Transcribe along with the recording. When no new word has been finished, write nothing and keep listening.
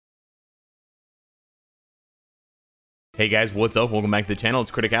Hey guys, what's up? Welcome back to the channel.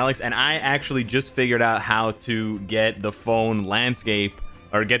 It's Cynicalex, and I actually just figured out how to get the phone landscape,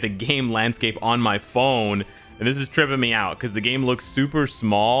 or get the game landscape on my phone. And this is tripping me out because the game looks super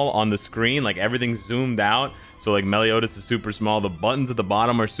small on the screen, like everything's zoomed out. So like Meliodas is super small, the buttons at the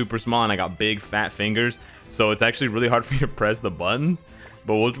bottom are super small, and I got big fat fingers. So it's actually really hard for me to press the buttons.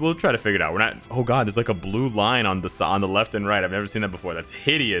 But we'll try to figure it out. We're not. Oh god, there's like a blue line on the left and right. I've never seen that before. That's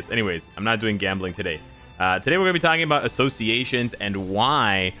hideous. Anyways, I'm not doing gambling today. Today we're going to be talking about associations and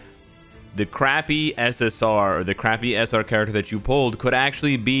why the crappy SSR or the crappy SR character that you pulled could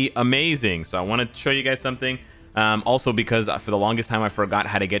actually be amazing. So I want to show you guys something. Also because for the longest time I forgot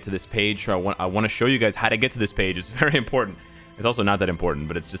how to get to this page. So I want to show you guys how to get to this page. It's very important. It's also not that important,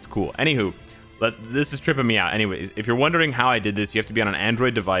 but it's just cool. Anywho, this is tripping me out. Anyways, if you're wondering how I did this, you have to be on an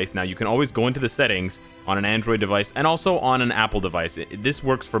Android device. Now, you can always go into the settings on an Android device and also on an Apple device. This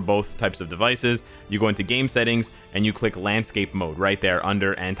works for both types of devices. You go into game settings and you click landscape mode right there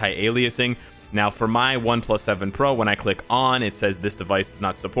under anti-aliasing. Now, for my OnePlus 7 Pro, when I click on, it says this device does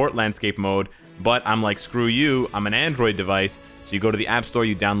not support landscape mode, but I'm like, screw you, I'm an Android device. So you go to the App Store,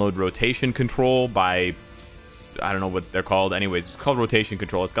 you download rotation control by... I don't know what they're called. Anyways, it's called rotation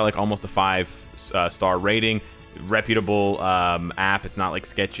control. It's got like almost a 5-star rating. Reputable app. It's not like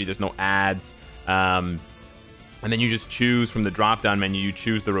sketchy. There's no ads. And then you just choose from the drop-down menu. You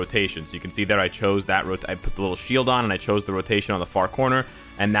choose the rotation. So you can see there I chose that. I put the little shield on and I chose the rotation on the far corner,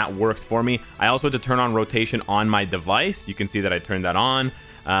 and that worked for me. I also had to turn on rotation on my device. You can see that I turned that on.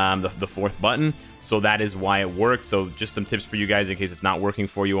 The fourth button, so that is why it worked. So just some tips for you guys in case it's not working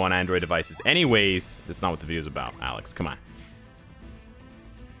for you on Android devices. Anyways, that's not what the video is about, Alex, come on.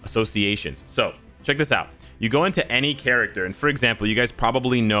 Associations. So check this out. You go into any character, and for example, you guys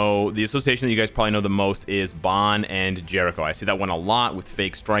probably know the association that you guys probably know the most is Bon and Jericho. I see that one a lot with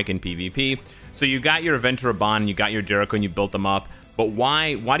Fake Strike and PvP. So you got your Adventurer Bon, you got your Jericho, and you built them up. But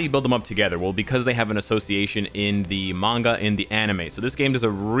why do you build them up together? Well, because they have an association in the manga, in the anime. So this game does a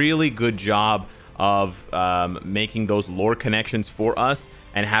really good job of making those lore connections for us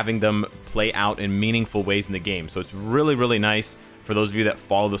and having them play out in meaningful ways in the game. So it's really, really nice for those of you that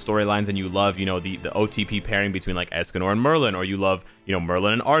follow the storylines and you love, you know, the OTP pairing between like Escanor and Merlin, or you love, you know,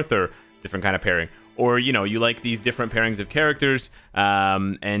 Merlin and Arthur, different kind of pairing. Or, you know, you like these different pairings of characters,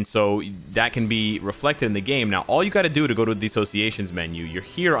 and so that can be reflected in the game. Now, all you got to do to go to the associations menu, you're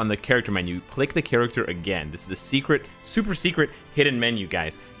here on the character menu, click the character again. This is a secret, super secret, hidden menu,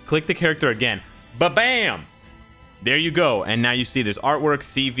 guys. Click the character again. Ba-bam! There you go. And now you see there's artwork,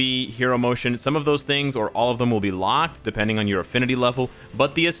 CV, hero motion. Some of those things, or all of them, will be locked, depending on your affinity level.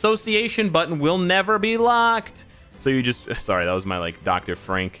 But the association button will never be locked. So you just... Sorry, that was my, like, Dr.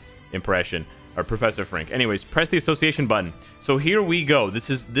 Frank impression. Or Professor Frank. Anyways, press the association button. So here we go. This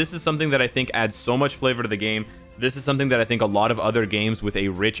is something that I think adds so much flavor to the game. This is something that I think a lot of other games with a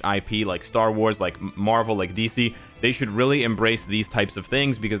rich IP like Star Wars, like Marvel, like DC, they should really embrace these types of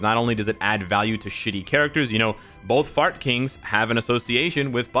things, because not only does it add value to shitty characters, you know, both Fart Kings have an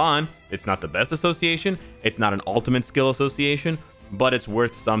association with Bon. It's not the best association. It's not an ultimate skill association, but it's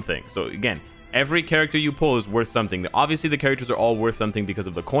worth something. So again, every character you pull is worth something. Obviously, the characters are all worth something because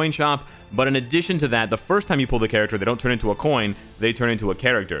of the coin shop, but in addition to that, the first time you pull the character, they don't turn into a coin, they turn into a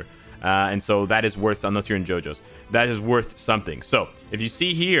character. And so that is worth, unless you're in JoJo's, that is worth something. So if you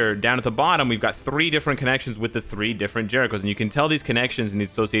see here, down at the bottom, we've got 3 different connections with the 3 different Jerichos. And you can tell these connections and these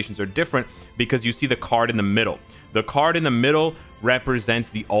associations are different because you see the card in the middle. The card in the middle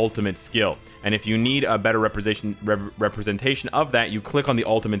represents the ultimate skill. And if you need a better representation of that, you click on the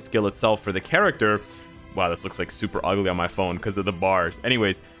ultimate skill itself for the character. Wow, this looks like super ugly on my phone because of the bars.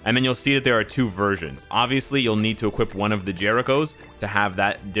 Anyways, and then you'll see that there are 2 versions. Obviously, you'll need to equip one of the Jerichos to have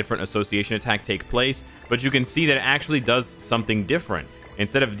that different association attack take place, but you can see that it actually does something different.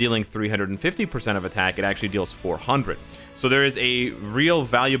 Instead of dealing 350% of attack, it actually deals 400. So there is a real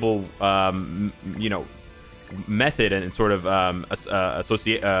valuable, you know, method and sort of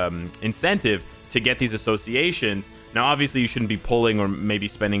incentive to get these associations. Now, obviously, you shouldn't be pulling or maybe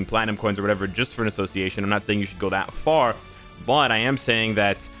spending platinum coins or whatever just for an association. I'm not saying you should go that far, but I am saying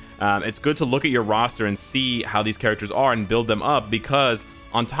that it's good to look at your roster and see how these characters are and build them up, because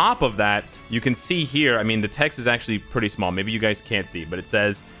on top of that, you can see here, I mean, the text is actually pretty small. Maybe you guys can't see, but it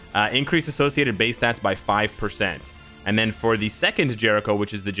says increase associated base stats by 5%. And then for the second Jericho,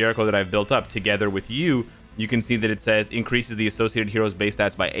 which is the Jericho that I've built up together with you, you can see that it says increases the associated hero's base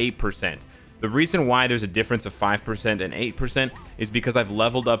stats by 8%. The reason why there's a difference of 5% and 8% is because I've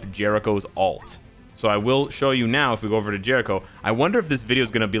leveled up Jericho's ult. So I will show you now, if we go over to Jericho. I wonder if this video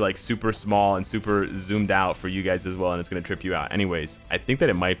is going to be like super small and super zoomed out for you guys as well, and it's going to trip you out. Anyways, I think that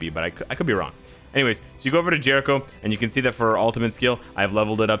it might be, but I could be wrong. Anyways, so you go over to Jericho, and you can see that for ultimate skill, I've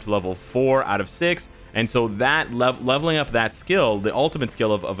leveled it up to level 4 out of 6. And so that leveling up that skill, the ultimate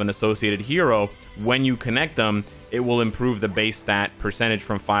skill of an associated hero, when you connect them, it will improve the base stat percentage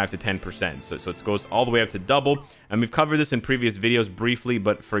from 5 to 10%. So it goes all the way up to double. And we've covered this in previous videos briefly,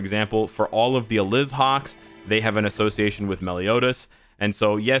 but for example, for all of the Eliz Hawks, they have an association with Meliodas. And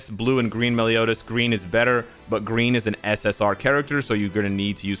so yes, blue and green Meliodas, green is better, but green is an SSR character, so you're going to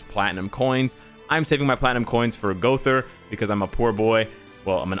need to use platinum coins. I'm saving my platinum coins for Gother because I'm a poor boy.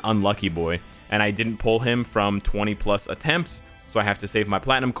 Well, I'm an unlucky boy. And I didn't pull him from 20 plus attempts, so I have to save my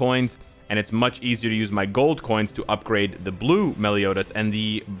platinum coins, and it's much easier to use my gold coins to upgrade the blue Meliodas, and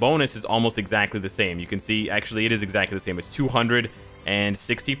the bonus is almost exactly the same. You can see, actually, it is exactly the same. It's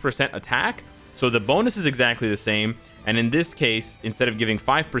 260% attack, so the bonus is exactly the same, and in this case, instead of giving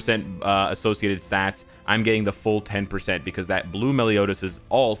 5% associated stats, I'm getting the full 10% because that blue Meliodas'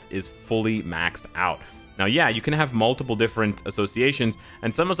 ult is fully maxed out. Now, yeah, you can have multiple different associations,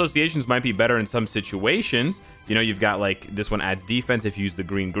 and some associations might be better in some situations. You know, you've got, like, this one adds defense if you use the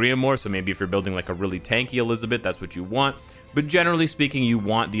green Griamore, so maybe if you're building, like, a really tanky Elizabeth, that's what you want. But generally speaking, you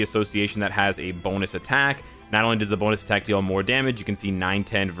want the association that has a bonus attack. Not only does the bonus attack deal more damage, you can see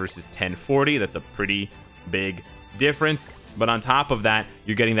 910 versus 1040. That's a pretty big difference. But on top of that,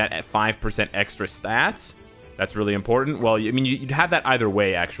 you're getting that at 5% extra stats. That's really important. Well, I mean, you'd have that either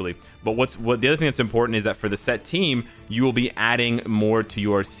way, actually. But the other thing that's important is that for the set team, you will be adding more to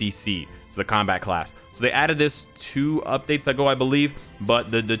your CC, so the combat class. So they added this 2 updates ago, I believe.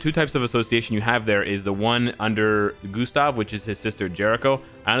 But the 2 types of association you have there is the one under Gustav, which is his sister Jericho.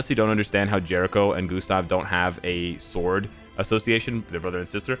 I honestly don't understand how Jericho and Gustav don't have a sword association, their brother and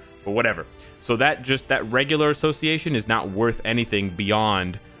sister, but whatever. So that regular association is not worth anything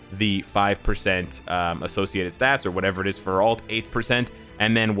beyond the 5% associated stats, or whatever it is for alt, 8%,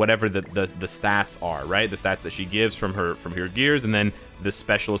 and then whatever the stats are, right? The stats that she gives from her gears, and then the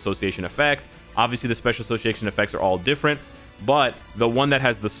special association effect. Obviously, the special association effects are all different, but the one that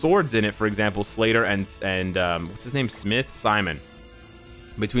has the swords in it, for example, Slater and what's his name? Simon.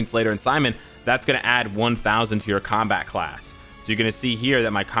 Between Slater and Simon, that's going to add 1,000 to your combat class. So you're going to see here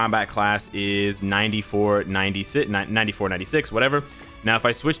that my combat class is 94, 96, whatever. Now, if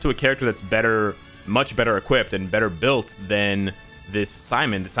I switch to a character that's better, much better equipped and better built than this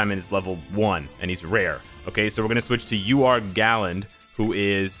Simon is level 1 and he's rare. Okay, so we're gonna switch to UR Galland, who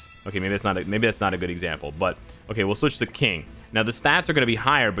is maybe that's not a good example, but okay, we'll switch to King. Now the stats are gonna be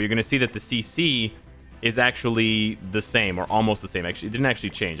higher, but you're gonna see that the CC is actually the same or almost the same. Actually, it didn't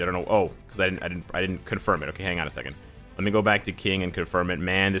actually change. I don't know. Oh, because I didn't confirm it. Okay, hang on a second. Let me go back to King and confirm it.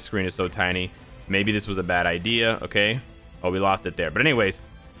 Man, this screen is so tiny. Maybe this was a bad idea. Okay. Oh, we lost it there. But anyways,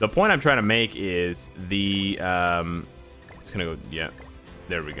 the point I'm trying to make is the, it's gonna go, yeah,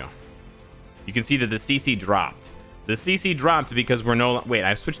 there we go. You can see that the CC dropped. The CC dropped because we're no, wait,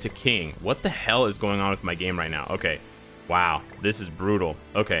 I switched to King. What the hell is going on with my game right now? Okay, wow, this is brutal.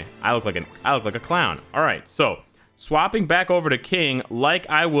 Okay, I look like a clown. All right, so swapping back over to King, like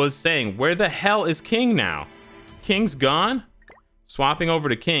I was saying, where the hell is King now? King's gone? Swapping over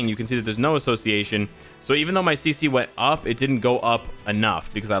to King, you can see that there's no association. So even though my CC went up, it didn't go up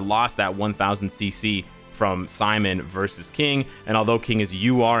enough because I lost that 1,000 CC from Simon versus King. And although King is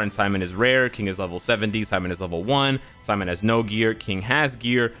UR and Simon is rare, King is level 70, Simon is level 1, Simon has no gear, King has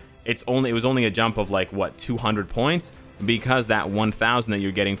gear. It was only a jump of like, what, 200 points? Because that 1,000 that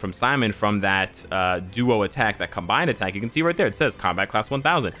you're getting from Simon from that duo attack, that combined attack, you can see right there, it says combat class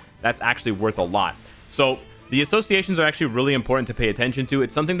 1,000. That's actually worth a lot. So the associations are actually really important to pay attention to.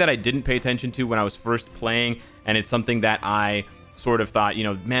 It's something that I didn't pay attention to when I was first playing, and it's something that I sort of thought, you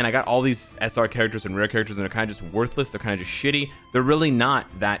know, man, I got all these SR characters and rare characters, and they're kind of just worthless. They're kind of just shitty. They're really not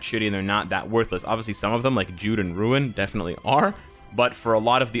that shitty, and they're not that worthless. Obviously, some of them, like Jude and Ruin, definitely are. But for a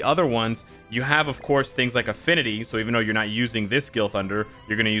lot of the other ones, you have, of course, things like Affinity. So even though you're not using this Gil Thunder,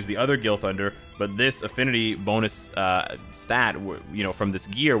 you're going to use the other Gil Thunder. But this Affinity bonus stat, you know, from this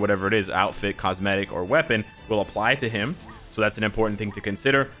gear, whatever it is, outfit, cosmetic, or weapon, will apply to him. So that's an important thing to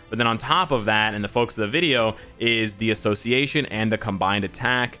consider. But then on top of that, and the focus of the video, is the association and the combined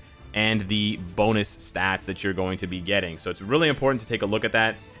attack and the bonus stats that you're going to be getting. So it's really important to take a look at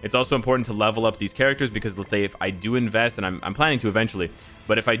that. It's also important to level up these characters because let's say if I do invest, and I'm planning to eventually,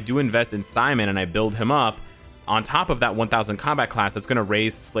 but if I do invest in Simon and I build him up, on top of that 1,000 combat class, that's going to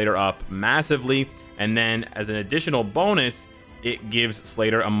raise Slater up massively. And then as an additional bonus, it gives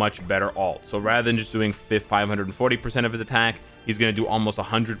Slater a much better ult. So rather than just doing 540% of his attack, he's going to do almost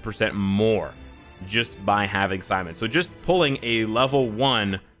 100% more just by having Simon. So just pulling a level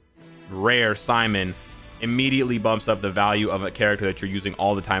 1 rare Simon immediately bumps up the value of a character that you're using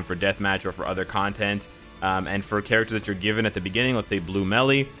all the time for deathmatch or for other content. And for characters that you're given at the beginning, let's say Blue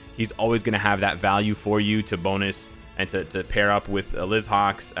Melly, he's always going to have that value for you to bonus and to pair up with Liz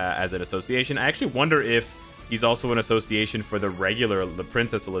Hawks as an association. I actually wonder if he's also an association for the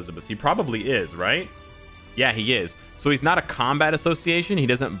Princess Elizabeth. He probably is, right? Yeah, he is. So he's not a combat association. He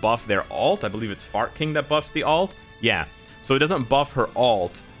doesn't buff their alt. I believe it's Fart King that buffs the alt. Yeah. So it doesn't buff her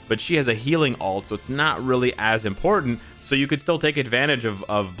alt, but she has a healing alt, so it's not really as important. So you could still take advantage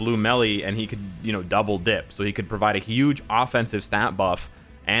of Blue Melly, and he could, you know, double dip. So he could provide a huge offensive stat buff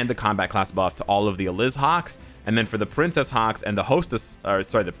and the combat class buff to all of the Eliz Hawks. And then for the Princess Hawks and the Hostess, or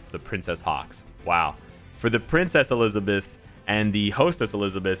sorry, the Princess Hawks. Wow. For the Princess Elizabeths and the Hostess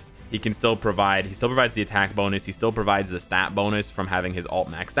Elizabeths, he still provides the attack bonus. He still provides the stat bonus from having his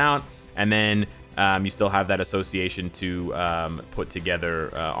alt maxed out. And then you still have that association to put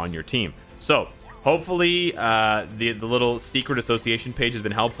together on your team. So hopefully the little secret association page has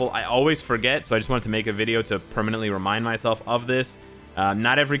been helpful. I always forget, so I just wanted to make a video to permanently remind myself of this.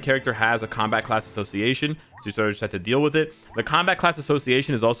 Not every character has a combat class association, so you sort of just have to deal with it. The combat class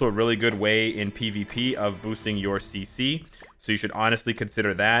association is also a really good way in PvP of boosting your CC, so you should honestly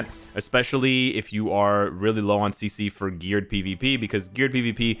consider that, especially if you are really low on CC for geared PvP, because geared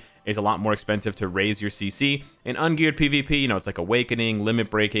PvP is a lot more expensive to raise your CC. In ungeared PvP, you know, it's like Awakening,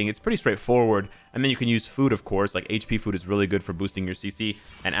 Limit Breaking, it's pretty straightforward, and then you can use food, of course. Like HP food is really good for boosting your CC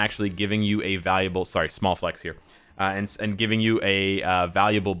and actually giving you a valuable, sorry, small flex here. And giving you a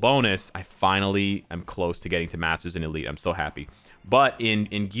valuable bonus. I finally am close to getting to Masters and Elite. I'm so happy. But in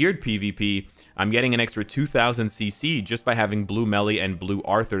geared PvP, I'm getting an extra 2,000 CC just by having Blue Melly and Blue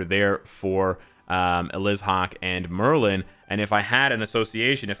Arthur there for Eliz Hawk and Merlin. And if I had an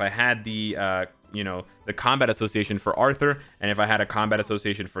association, if I had the you know, the combat association for Arthur, and if I had a combat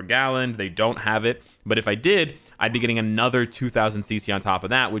association for Galland, they don't have it. But if I did, I'd be getting another 2,000 CC on top of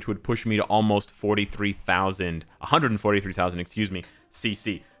that, which would push me to almost 143,000, excuse me,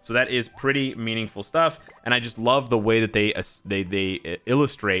 CC. So that is pretty meaningful stuff, and I just love the way that they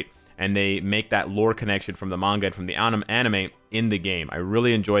illustrate and they make that lore connection from the manga and from the anime in the game. I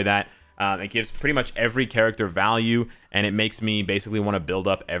really enjoy that. It gives pretty much every character value, and it makes me basically want to build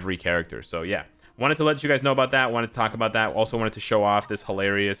up every character. So yeah, wanted to let you guys know about that. Wanted to talk about that. Also wanted to show off this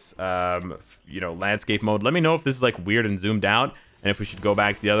hilarious, you know, landscape mode. Let me know if this is like weird and zoomed out, and if we should go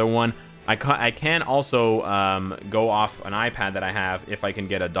back to the other one. I can also go off an iPad that I have if I can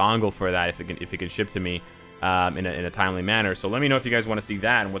get a dongle for that, if it can ship to me in a timely manner. So let me know if you guys want to see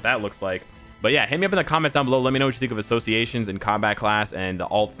that and what that looks like. But yeah, hit me up in the comments down below. Let me know what you think of associations and combat class and the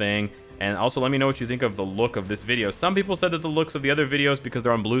alt thing. And also let me know what you think of the look of this video. Some people said that the looks of the other videos, because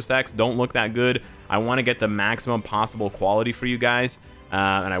they're on BlueStacks, don't look that good. I want to get the maximum possible quality for you guys.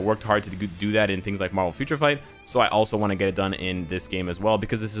 And I worked hard to do that in things like Marvel Future Fight. So I also want to get it done in this game as well,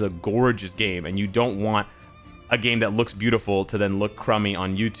 because this is a gorgeous game. And you don't want a game that looks beautiful to then look crummy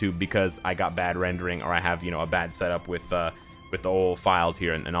on YouTube because I got bad rendering, or I have, you know, a bad setup with the old files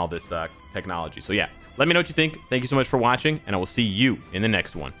here and all this technology. So yeah, let me know what you think. Thank you so much for watching, and I will see you in the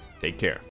next one. Take care.